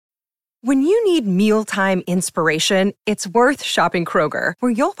When you need mealtime inspiration, it's worth shopping Kroger,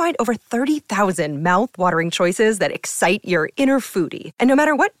 where you'll find over 30,000 mouth-watering choices that excite your inner foodie. And no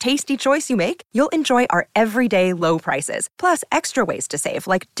matter what tasty choice you make, you'll enjoy our everyday low prices, plus extra ways to save,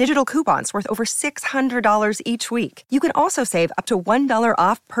 like digital coupons worth over $600 each week. You can also save up to $1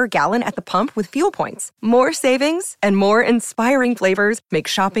 off per gallon at the pump with fuel points. More savings and more inspiring flavors make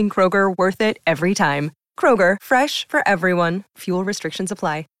shopping Kroger worth it every time. Kroger, fresh for everyone. Fuel restrictions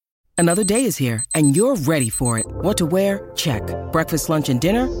apply. Another day is here, and you're ready for it. What to wear? Check. Breakfast, lunch, and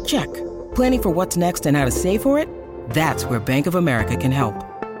dinner? Check. Planning for what's next and how to save for it? That's where Bank of America can help.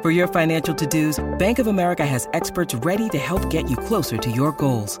 For your financial to-dos, Bank of America has experts ready to help get you closer to your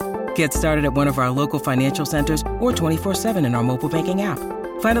goals. Get started at one of our local financial centers or 24/7 in our mobile banking app.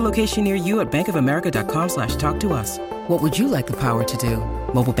 Find a location near you at bankofamerica.com/talktous. What would you like the power to do?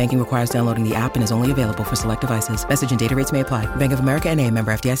 Mobile banking requires downloading the app and is only available for select devices. Message and data rates may apply. Bank of America N.A.,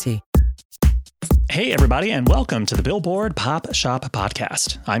 member FDIC. Hey, everybody, and welcome to the Billboard Pop Shop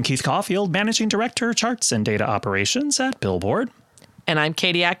Podcast. I'm Keith Caulfield, Managing Director, Charts and Data Operations at Billboard. And I'm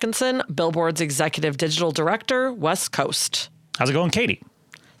Katie Atkinson, Billboard's Executive Digital Director, West Coast. How's it going, Katie?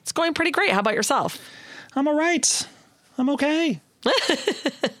 It's going pretty great. How about yourself? I'm all right. I'm okay.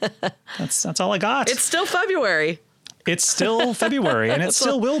 That's all I got. It's still February. It's still February, and it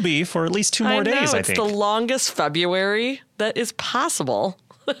still will be for at least 2 more days, I think. It's the longest February that is possible.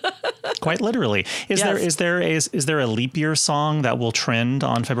 Quite literally. Is there a leap year song that will trend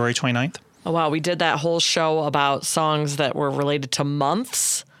on February 29th? Oh, wow. We did that whole show about songs that were related to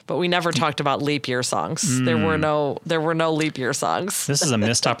months, but we never talked about leap year songs. There were no leap year songs. This is a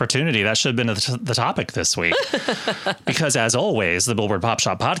missed opportunity. That should have been the topic this week. Because as always, the Billboard Pop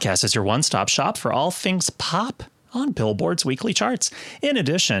Shop Podcast is your one-stop shop for all things pop on Billboard's weekly charts. In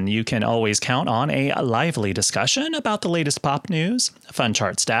addition, you can always count on a lively discussion about the latest pop news, fun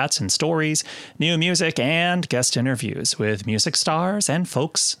chart stats and stories, new music, and guest interviews with music stars and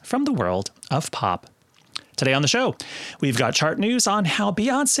folks from the world of pop. Today on the show, we've got chart news on how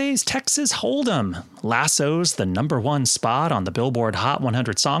Beyoncé's Texas Hold'em lassos the #1 spot on the Billboard Hot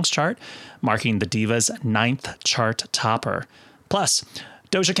 100 Songs chart, marking the diva's 9th chart topper. Plus,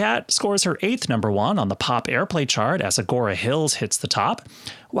 Doja Cat scores her 8th #1 on the pop airplay chart as Agora Hills hits the top,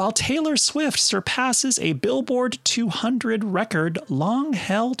 while Taylor Swift surpasses a Billboard 200 record long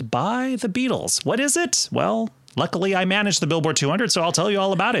held by the Beatles. What is it? Well, luckily I manage the Billboard 200, so I'll tell you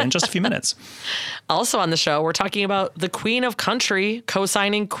all about it in just a few minutes. Also on the show, we're talking about the Queen of Country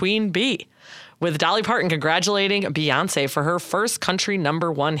co-signing Queen Bee, with Dolly Parton congratulating Beyoncé for her first country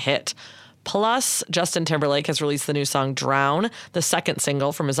 #1 hit. Plus, Justin Timberlake has released the new song Drown, the second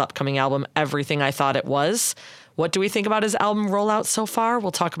single from his upcoming album Everything I Thought It Was. What do we think about his album rollout so far? We'll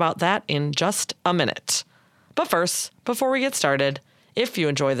talk about that in just a minute. But first, before we get started, if you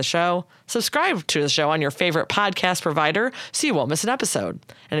enjoy the show, subscribe to the show on your favorite podcast provider so you won't miss an episode.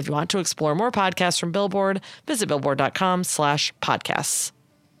 And if you want to explore more podcasts from Billboard, visit billboard.com/podcasts.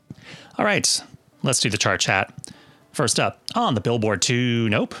 All right, let's do the chart chat. First up on the Billboard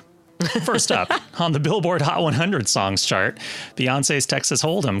First up, on the Billboard Hot 100 Songs chart, Beyoncé's Texas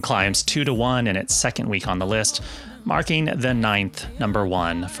Hold'em climbs 2-1 in its second week on the list, marking the 9th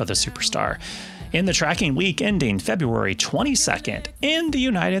 #1 for the superstar. In the tracking week ending February 22nd in the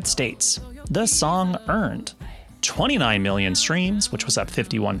United States, the song earned 29 million streams, which was up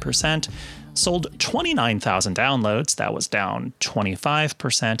 51%, sold 29,000 downloads, that was down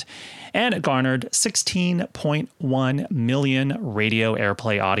 25%, and it garnered 16.1 million radio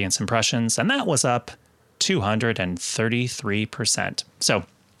airplay audience impressions, and that was up 233%. So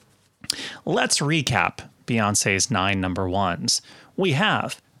let's recap Beyoncé's 9 #1s. We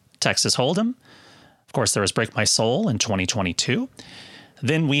have Texas Hold'em. Of course, there was Break My Soul in 2022.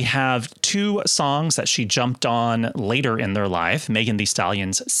 Then we have 2 songs that she jumped on later in their life. Megan Thee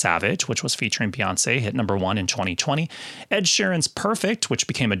Stallion's Savage, which was featuring Beyoncé, hit #1 in 2020. Ed Sheeran's Perfect, which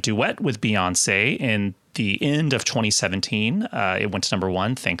became a duet with Beyoncé in the end of 2017. It went to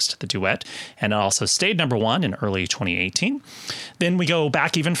 #1 thanks to the duet, and it also stayed #1 in early 2018. Then we go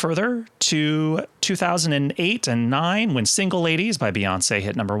back even further to 2008 and 9 when Single Ladies by Beyoncé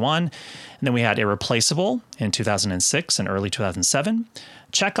hit #1. And then we had Irreplaceable in 2006 and early 2007.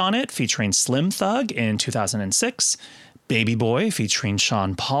 Check On It featuring Slim Thug in 2006. Baby Boy featuring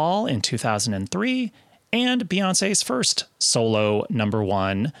Sean Paul in 2003. And Beyoncé's first solo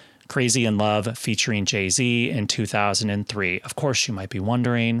 #1, Crazy in Love featuring Jay-Z in 2003. Of course, you might be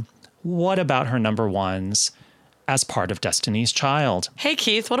wondering, what about her #1s as part of Destiny's Child? Hey,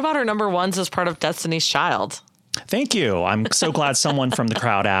 Keith, what about her #1s as part of Destiny's Child? Thank you. I'm so glad someone from the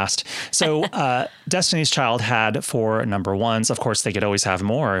crowd asked. So Destiny's Child had 4 number ones. Of course, they could always have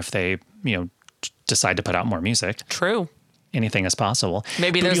more if they, decide to put out more music. True. Anything is possible.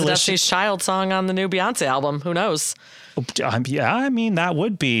 Maybe there's a Destiny's Child song on the new Beyoncé album. Who knows? Yeah, I mean, that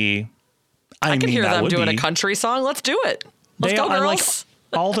would be... I could hear them doing a country song. Let's do it. Let's go, girls.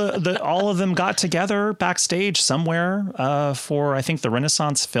 All of them got together backstage somewhere for, I think, the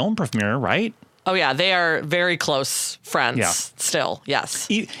Renaissance film premiere, right? Oh, yeah. They are very close friends still. Yes.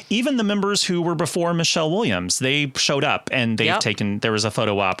 Even the members who were before Michelle Williams, they showed up and there was a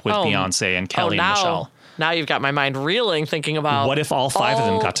photo op with Beyonce and Kelly and Michelle. Now you've got my mind reeling thinking about what if all 5 of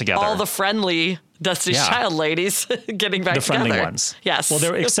them got together? All the friendly Destiny's Child ladies getting back together. The friendly ones. Yes. Well,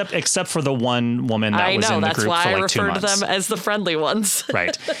 they're except for the one woman that was in the group for like 2 months. I know, that's why I referred to them as the friendly ones.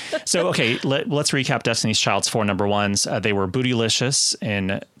 Right. So, okay, let's recap Destiny's Child's 4 number ones. They were Bootylicious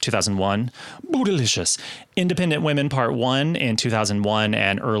in 2001. Bootylicious. Independent Women Part 1 in 2001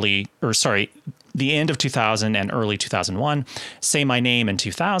 and the end of 2000 and early 2001, Say My Name in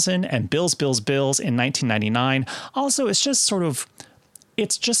 2000, and Bills, Bills, Bills in 1999. Also, it's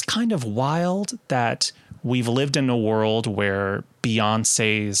just kind of wild that we've lived in a world where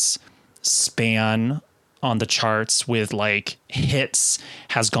Beyonce's span on the charts with like hits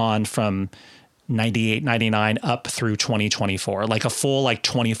has gone from 98, 99 up through 2024, like a full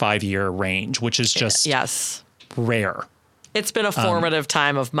 25-year range, which is just rare. It's been a formative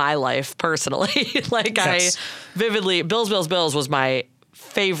time of my life personally. I vividly, Bills, Bills, Bills was my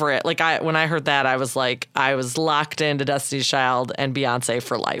favorite. When I heard that, I was locked into Destiny's Child and Beyonce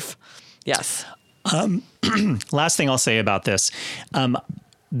for life. Yes. Last thing I'll say about this.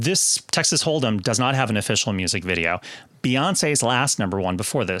 This Texas Hold'em does not have an official music video. Beyonce's last number one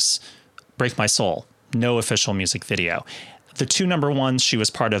before this, Break My Soul, no official music video. The 2 number ones she was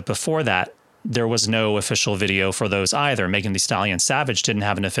part of before that, there was no official video for those either. Megan Thee Stallion Savage didn't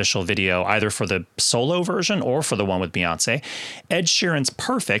have an official video either for the solo version or for the one with Beyonce. Ed Sheeran's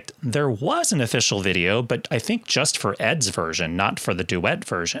Perfect, there was an official video, but I think just for Ed's version, not for the duet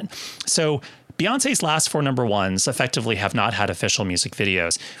version. So Beyonce's last 4 number ones effectively have not had official music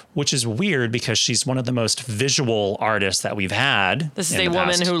videos, which is weird because she's one of the most visual artists that we've had. This is a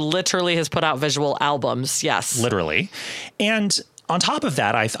woman who literally has put out visual albums. Yes. Literally. And on top of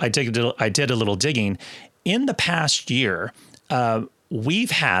that, I did a little digging. In the past year,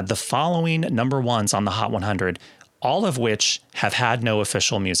 we've had the following number ones on the Hot 100, all of which have had no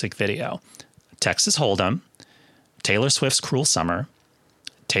official music video. Texas Hold'em, Taylor Swift's Cruel Summer,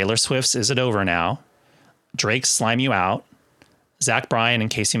 Taylor Swift's Is It Over Now, Drake's Slime You Out, Zach Bryan and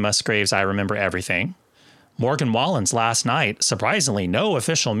Casey Musgraves' I Remember Everything, Morgan Wallen's Last Night, surprisingly, no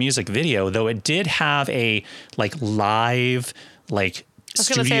official music video, though it did have a live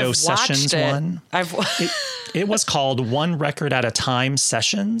studio sessions one. It was called One Record at a Time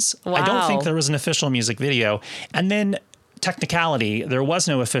Sessions. Wow. I don't think there was an official music video. And then technicality, there was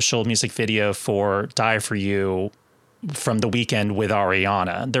no official music video for Die For You from The Weeknd with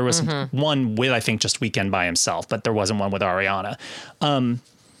Ariana. There was one with, I think, just Weeknd by himself, but there wasn't one with Ariana.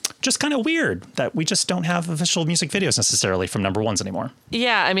 Just kind of weird that we just don't have official music videos necessarily from number ones anymore.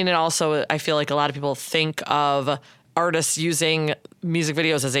 Yeah, I mean, and also I feel like a lot of people think of artists using music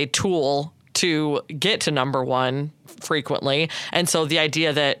videos as a tool to get to number one frequently. And so the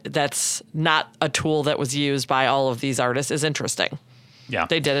idea that that's not a tool that was used by all of these artists is interesting. Yeah.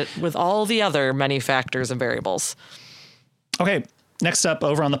 They did it with all the other many factors and variables. Okay, next up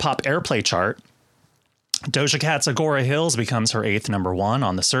over on the pop airplay chart, Doja Cat's Agora Hills becomes her 8th number one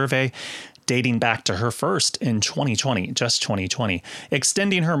on the survey, dating back to her first in 2020, just 2020,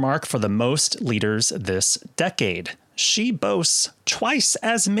 extending her mark for the most leaders this decade. She boasts twice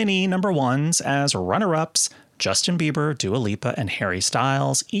as many number ones as runner-ups Justin Bieber, Dua Lipa, and Harry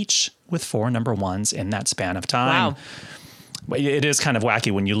Styles, each with 4 number ones in that span of time. Wow. It is kind of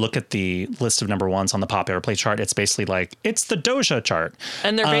wacky when you look at the list of number ones on the pop airplay chart. It's basically it's the Doja chart.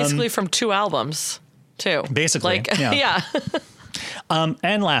 And they're basically from 2 albums, too. Basically, yeah.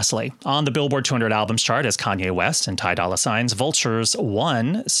 And lastly, on the Billboard 200 albums chart is Kanye West and Ty Dolla $ign's Vultures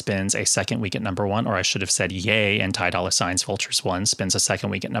 1 spends a second week at number 1, or I should have said Yay and Ty Dolla $ign's Vultures 1 spends a second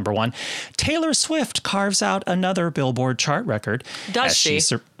week at number 1. Taylor Swift carves out another Billboard chart record. Does she?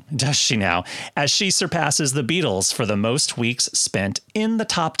 Does she now? As she surpasses the Beatles for the most weeks spent in the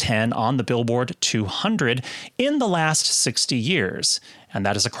top 10 on the Billboard 200 in the last 60 years. And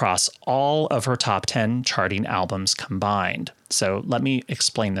that is across all of her top 10 charting albums combined. So let me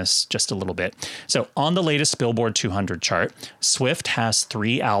explain this just a little bit. So on the latest Billboard 200 chart, Swift has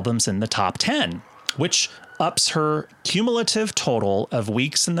 3 albums in the top 10, which ups her cumulative total of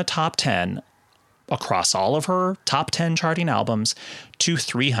weeks in the top 10 across all of her top 10 charting albums to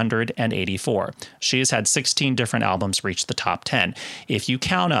 384. She has had 16 different albums reach the top 10. If you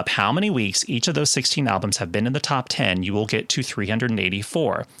count up how many weeks each of those 16 albums have been in the top 10, you will get to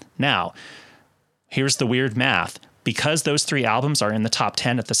 384. Now, here's the weird math. Because those 3 albums are in the top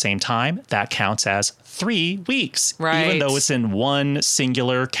 10 at the same time, that counts as 3 weeks, right, even though it's in one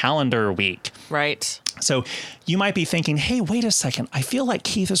singular calendar week. Right. So you might be thinking, hey, wait a second. I feel like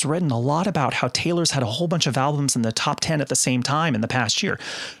Keith has written a lot about how Taylor's had a whole bunch of albums in the top 10 at the same time in the past year.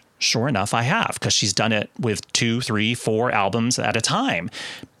 Sure enough, I have, because she's done it with 2, 3, 4 albums at a time.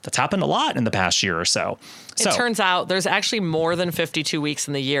 That's happened a lot in the past year or so. It turns out there's actually more than 52 weeks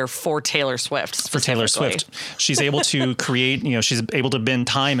in the year for Taylor Swift. For Taylor Swift. She's able to create, she's able to bend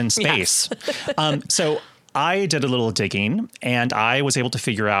time and space. Yes. So I did a little digging, and I was able to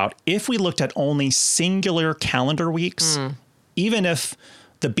figure out if we looked at only singular calendar weeks, even if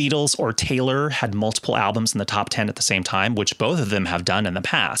the Beatles or Taylor had multiple albums in the top 10 at the same time, which both of them have done in the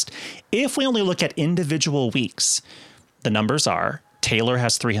past, if we only look at individual weeks, the numbers are Taylor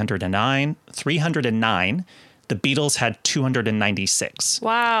has 309. The Beatles had 296.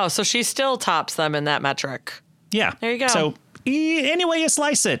 Wow. So she still tops them in that metric. Yeah. There you go. So any way you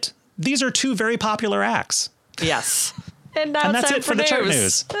slice it, these are 2 very popular acts. Yes. And now and it's that's time it for the chart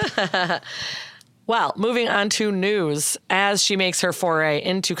news. Well, moving on to news. As she makes her foray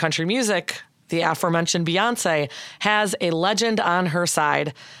into country music, the aforementioned Beyoncé has a legend on her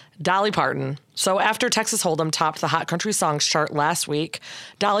side, Dolly Parton. So after Texas Hold'em topped the Hot Country Songs chart last week,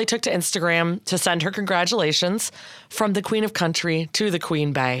 Dolly took to Instagram to send her congratulations from the Queen of Country to the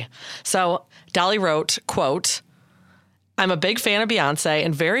Queen Bey. So Dolly wrote, quote, "I'm a big fan of Beyoncé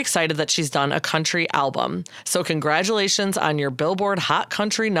and very excited that she's done a country album. So congratulations on your Billboard Hot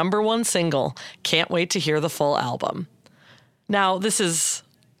Country #1 single. Can't wait to hear the full album." Now, this is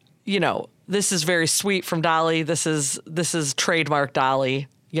very sweet from Dolly. This is trademark Dolly,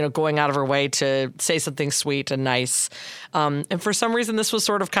 going out of her way to say something sweet and nice. And for some reason, this was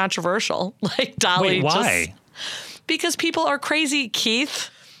sort of controversial. Like Dolly. Wait, why? Because people are crazy, Keith.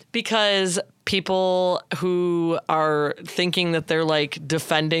 Because people who are thinking that they're like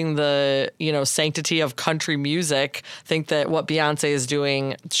defending the, sanctity of country music think that what Beyonce is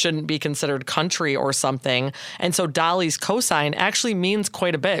doing shouldn't be considered country or something. And so Dolly's cosign actually means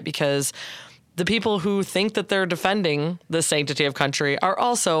quite a bit, because the people who think that they're defending the sanctity of country are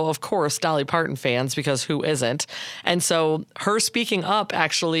also, of course, Dolly Parton fans, because who isn't? And so her speaking up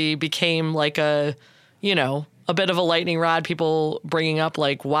actually became like a bit of a lightning rod, people bringing up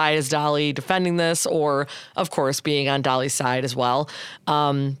like, why is Dolly defending this? Or, of course, being on Dolly's side as well.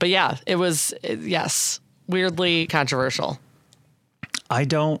 But yeah, it was, weirdly controversial. I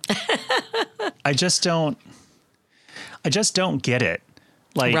just don't get it.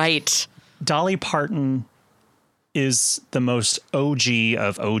 Like, right. Dolly Parton is the most OG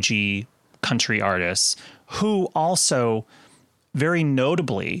of OG country artists, who also very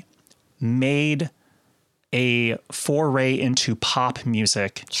notably made a foray into pop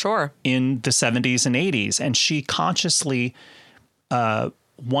music. Sure. In the 70s and 80s. And she consciously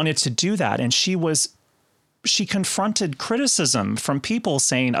wanted to do that. And she confronted criticism from people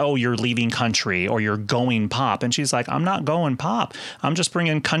saying, oh, you're leaving country or you're going pop. And she's like, I'm not going pop. I'm just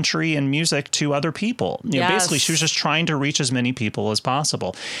bringing country and music to other people. Basically, she was just trying to reach as many people as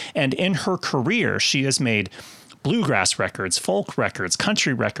possible. And in her career, she has made bluegrass records, folk records,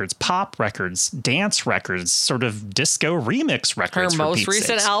 country records, pop records, dance records, sort of disco remix records. Her most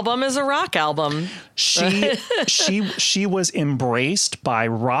recent album is a rock album. She was embraced by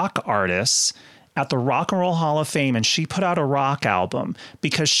rock artists at the Rock and Roll Hall of Fame, and she put out a rock album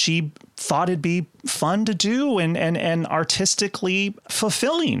because she thought it'd be fun to do and artistically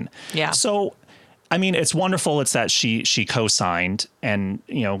fulfilling. Yeah. So, I mean, it's wonderful. It's that she co-signed and,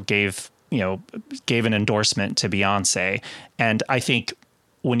 gave an endorsement to Beyonce. And I think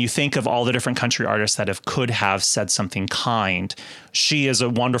when you think of all the different country artists that could have said something kind, she is a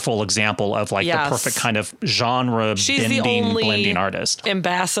wonderful example of the perfect kind of genre blending artist.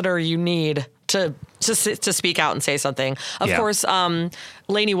 Ambassador you need to speak out and say something. Of course,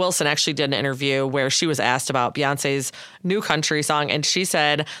 Lainey Wilson actually did an interview where she was asked about Beyonce's new country song, and she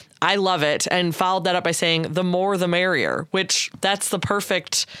said, I love it, and followed that up by saying, the more the merrier, which that's the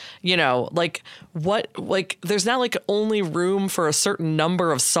perfect, there's not only room for a certain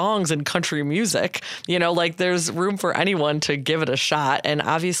number of songs in country music, there's room for anyone to give it a shot. And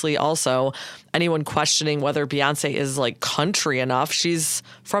obviously also anyone questioning whether Beyonce is country enough. She's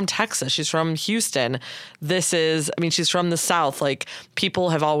from Texas. She's from Houston. She's from the South. People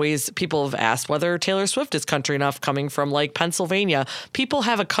have asked whether Taylor Swift is country enough coming from Pennsylvania. People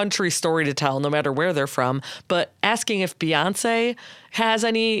have a country country story to tell, no matter where they're from. But asking if Beyonce has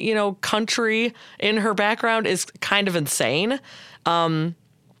any, country in her background is kind of insane.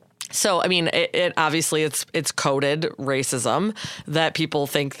 So, I mean, it obviously it's coded racism that people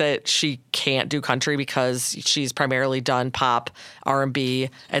think that she can't do country because she's primarily done pop, R&B,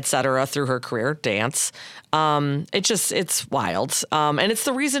 etc. through her career, dance. It's wild. And it's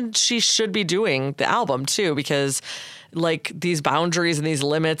the reason she should be doing the album too, because like these boundaries and these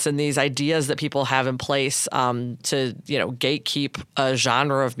limits and these ideas that people have in place to, gatekeep a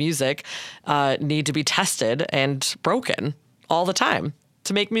genre of music need to be tested and broken all the time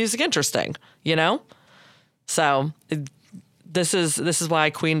to make music interesting, So this is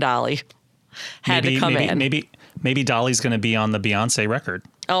why Queen Dolly had to come in. Maybe Dolly's going to be on the Beyonce record.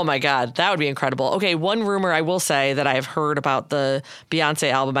 Oh my God, that would be incredible. Okay, one rumor I will say that I've heard about the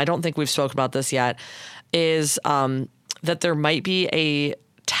Beyonce album, I don't think we've spoken about this yet, is that there might be a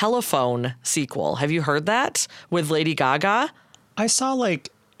telephone sequel. Have you heard that with Lady Gaga? I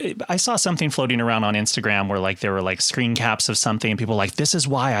saw something floating around on Instagram where like there were like screen caps of something and people were like, this is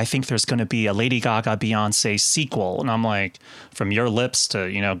why I think there's going to be a Lady Gaga Beyonce sequel. And I'm like, from your lips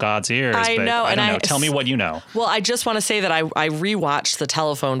to, God's ears. I don't know. Tell me what you know. Well, I just want to say that I rewatched the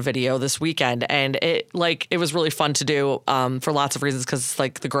telephone video this weekend and it was really fun to do for lots of reasons because it's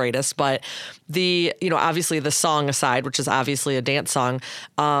like the greatest. But obviously the song aside, which is obviously a dance song,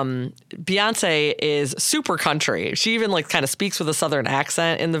 Beyonce is super country. She even like kind of speaks with a Southern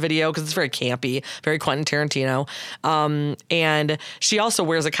accent in the video because it's very campy, very Quentin Tarantino. And she also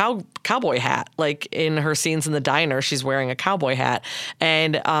wears a cowboy hat. Like in her scenes in the diner, she's wearing a cowboy hat.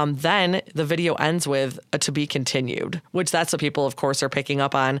 And then the video ends with a to be continued, which that's what people, of course, are picking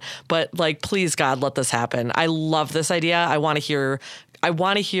up on. But like, please, God, let this happen. I love this idea. I want to hear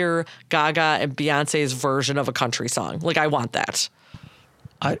Gaga and Beyonce's version of a country song. Like, I want that.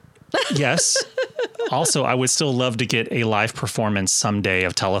 Yes. Also, I would still love to get a live performance someday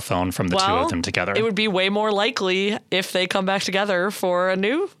of Telephone from the two of them together. It would be way more likely if they come back together for a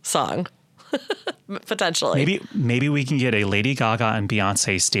new song. Potentially. Maybe we can get a Lady Gaga and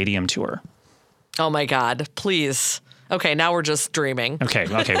Beyonce stadium tour. Oh my God, please. Okay, now we're just dreaming. Okay,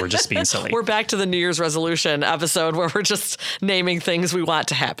 we're just being silly. We're back to the New Year's resolution episode where we're just naming things we want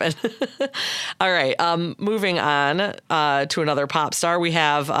to happen. All right, moving on to another pop star. We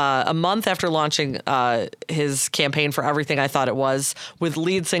have a month after launching his campaign for Everything I Thought It Was with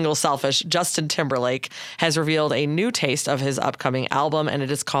lead single Selfish, Justin Timberlake has revealed a new taste of his upcoming album, and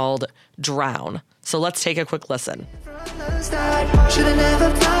it is called Drown. So let's take a quick listen. Should've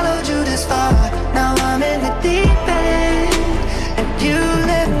never followed you this far. Now I'm in the deep end, and you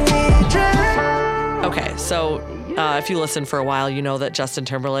let me drown. Okay, so if you listen for a while, you know that Justin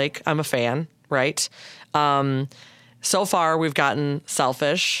Timberlake, I'm a fan, right? So far, we've gotten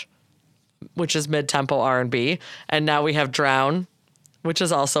Selfish, which is mid-tempo R&B, and now we have Drown, which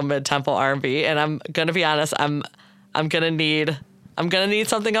is also mid-tempo R&B. And I'm gonna be honest, I'm gonna need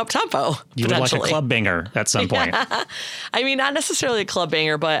something up tempo. You would like a club banger at some point. Yeah. I mean, not necessarily a club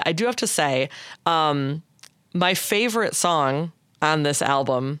banger, but I do have to say, my favorite song on this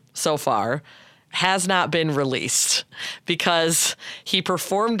album so far has not been released because he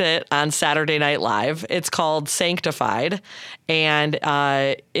performed it on Saturday Night Live. It's called Sanctified, and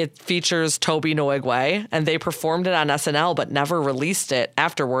it features Toby Noigwe, and they performed it on SNL but never released it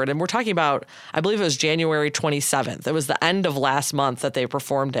afterward. And we're talking about, I believe it was January 27th. It was the end of last month that they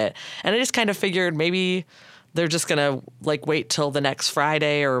performed it. And I just kind of figured maybe they're just going to like wait till the next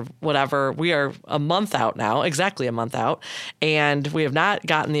Friday or whatever. We are a month out now, exactly a month out, and we have not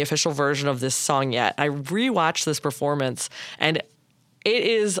gotten the official version of this song yet. I rewatched this performance and it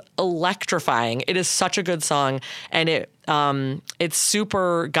is electrifying. It is such a good song, and it's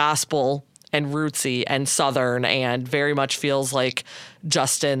super gospel and rootsy and Southern and very much feels like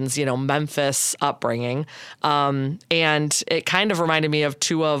Justin's, Memphis upbringing. And it kind of reminded me of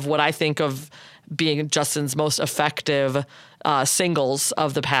two of what I think of being Justin's most effective singles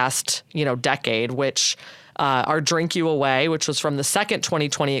of the past, decade, which are Drink You Away, which was from the second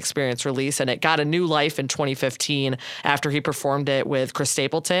 2020 Experience release, and it got a new life in 2015 after he performed it with Chris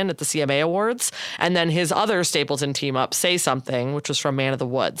Stapleton at the CMA Awards, and then his other Stapleton team up, Say Something, which was from Man of the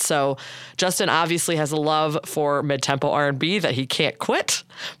Woods. So Justin obviously has a love for mid-tempo R&B that he can't quit,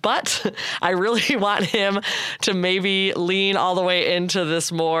 but I really want him to maybe lean all the way into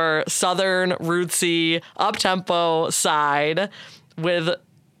this more Southern, rootsy, up-tempo side with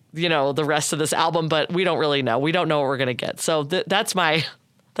the rest of this album, but we don't really know. We don't know what we're going to get. So that's my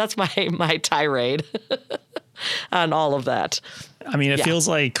tirade on all of that. I mean, it feels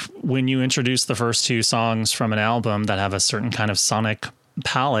like when you introduce the first two songs from an album that have a certain kind of sonic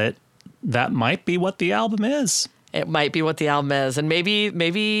palette, that might be what the album is. It might be what the album is. And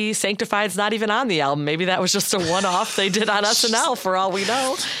maybe Sanctified's not even on the album. Maybe that was just a one-off they did on SNL for all we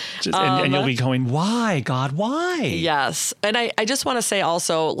know. And you'll be going, why, God, why? Yes. And I just want to say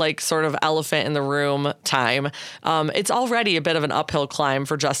also, like, sort of elephant in the room time. It's already a bit of an uphill climb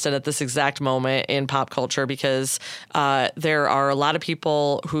for Justin at this exact moment in pop culture because there are a lot of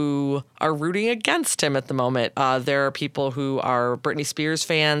people who are rooting against him at the moment. There are people who are Britney Spears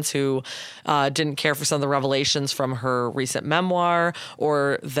fans who didn't care for some of the revelations from her recent memoir,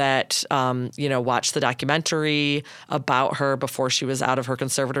 or that, watched the documentary about her before she was out of her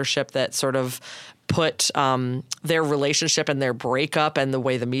conservatorship that sort of put their relationship and their breakup and the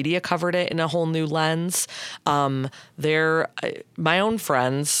way the media covered it in a whole new lens. My own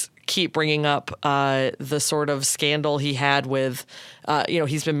friends keep bringing up the sort of scandal he had with,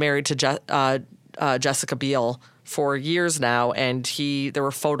 he's been married to Jessica Biel for years now, and there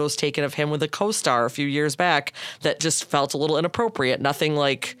were photos taken of him with a co-star a few years back that just felt a little inappropriate. Nothing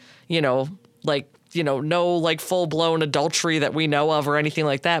no full-blown adultery that we know of or anything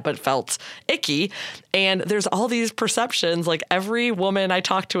like that, but felt icky. And there's all these perceptions. Like, every woman I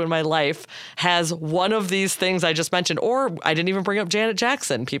talk to in my life has one of these things I just mentioned. Or I didn't even bring up Janet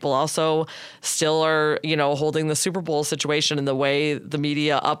Jackson. People also still are, holding the Super Bowl situation and the way the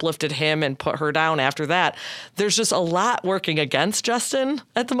media uplifted him and put her down after that. There's just a lot working against Justin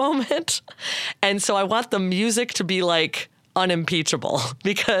at the moment. And so I want the music to be like unimpeachable,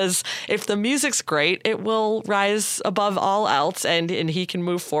 because if the music's great, it will rise above all else and he can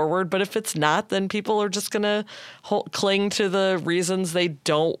move forward. But if it's not, then people are just going to cling to the reasons they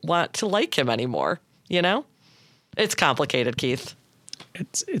don't want to like him anymore. It's complicated, Keith.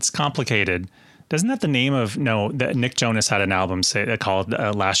 It's complicated. Isn't that the name of that Nick Jonas had an album called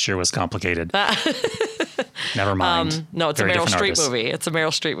Last Year Was Complicated? Never mind. No, it's Very a Meryl different Streep artist. movie. It's a Meryl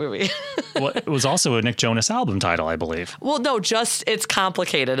Streep movie. Well, it was also a Nick Jonas album title, I believe. Well, no, just It's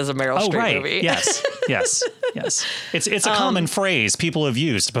Complicated as a Meryl Streep movie. Yes. It's a common phrase people have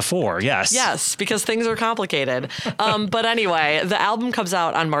used before. Yes. Yes, because things are complicated. But anyway, the album comes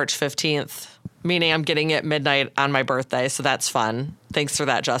out on March 15th. Meaning I'm getting it midnight on my birthday, so that's fun. Thanks for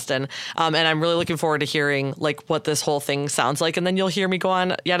that, Justin. And I'm really looking forward to hearing what this whole thing sounds like, and then you'll hear me go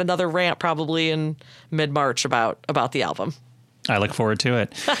on yet another rant probably in mid-March about the album. I look forward to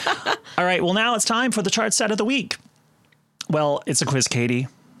it. All right, well, now it's time for the chart set of the week. Well, it's a quiz, Katie,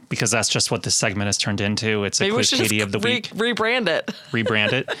 because that's just what this segment has turned into. It's a quiz, Katie of the week. Rebrand it.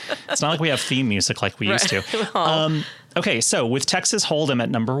 Rebrand it. It's not like we have theme music like we used to. Okay, so with Texas Hold'em at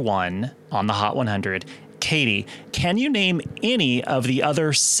number 1 on the Hot 100, Katie, can you name any of the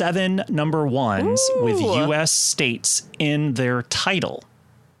other 7 number 1s with U.S. states in their title?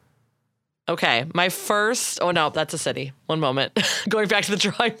 Okay, my first. Oh no, that's a city. One moment. Going back to the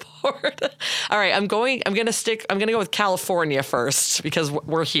drawing board. All right, I'm gonna go with California first because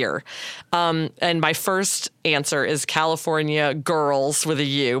we're here. And my first answer is California Girls with a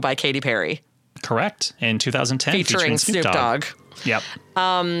U by Katy Perry. Correct. In 2010, featuring Snoop Dogg. Yep.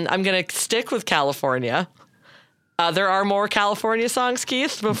 I'm going to stick with California. There are more California songs,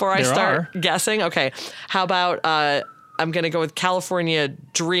 Keith, before I start guessing. Okay. How about I'm going to go with California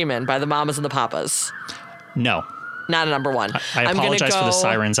Dreamin' by the Mamas and the Papas. No. Not a number 1. I apologize for the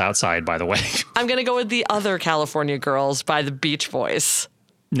sirens outside, by the way. I'm going to go with the other California Girls by the Beach Boys.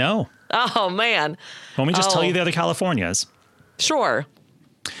 No. Oh, man. Let me just tell you the other Californias. Sure.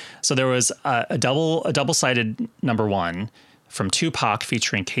 So there was a double-sided number 1 from Tupac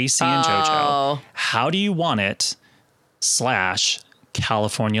featuring Casey and JoJo. How Do You Want It /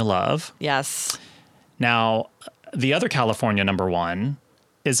 California Love. Yes. Now, the other California number 1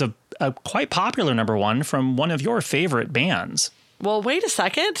 is a quite popular number 1 from one of your favorite bands. Well, wait a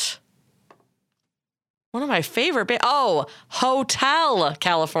second. One of my favorite bands. Oh, Hotel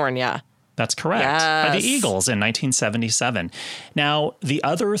California. That's correct. Yes. By the Eagles in 1977. Now, the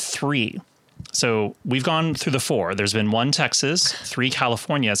other 3, so we've gone through the 4. There's been 1 Texas, 3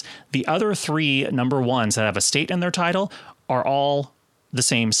 Californias. The other 3 number 1s that have a state in their title are all the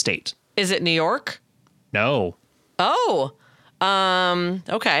same state. Is it New York? No. Oh,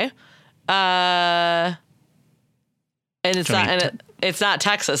 okay. And it's not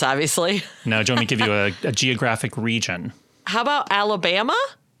Texas, obviously. No, do you want me to give you a geographic region? How about Alabama?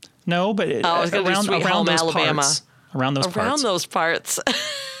 No, but I was going to do Sweet Home Alabama. Around those parts.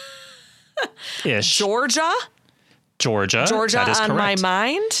 Ish. Georgia, that is on correct.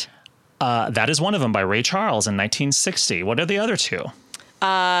 My Mind. That is one of them by Ray Charles in 1960. What are the other 2?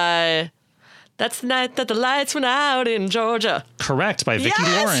 That That's the night that the lights went out in Georgia. Correct, by Vicki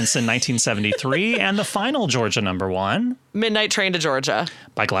Lawrence in 1973. And the final Georgia number one. Midnight Train to Georgia.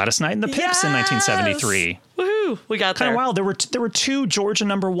 By Gladys Knight and the Pips in 1973. Woohoo, we got there. Kind of wild. There were two Georgia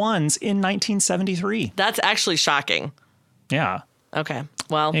number ones in 1973. That's actually shocking. Yeah. Okay,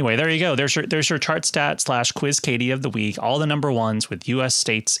 well. Anyway, there you go. There's your chart stat / quiz Katie of the week. All the number ones with U.S.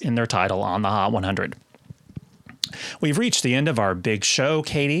 states in their title on the Hot 100. We've reached the end of our big show,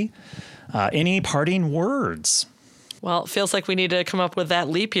 Katie. Any parting words? Well, it feels like we need to come up with that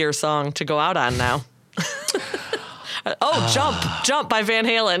leap year song to go out on now. Jump by Van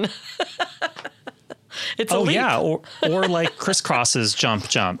Halen. It's a leap. Yeah, or like Crisscross's Jump.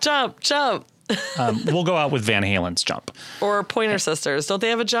 Jump. We'll go out with Van Halen's Jump. Or Pointer Sisters. Don't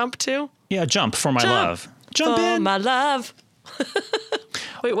they have a Jump too? Yeah, Jump for my love. Jump for in. my love.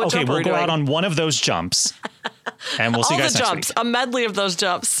 Wait, what jump are we we'll go doing? out on one of those jumps. And we'll see you guys next week. All the jumps. A medley of those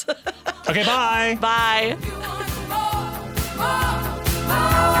jumps. Okay, bye. Bye.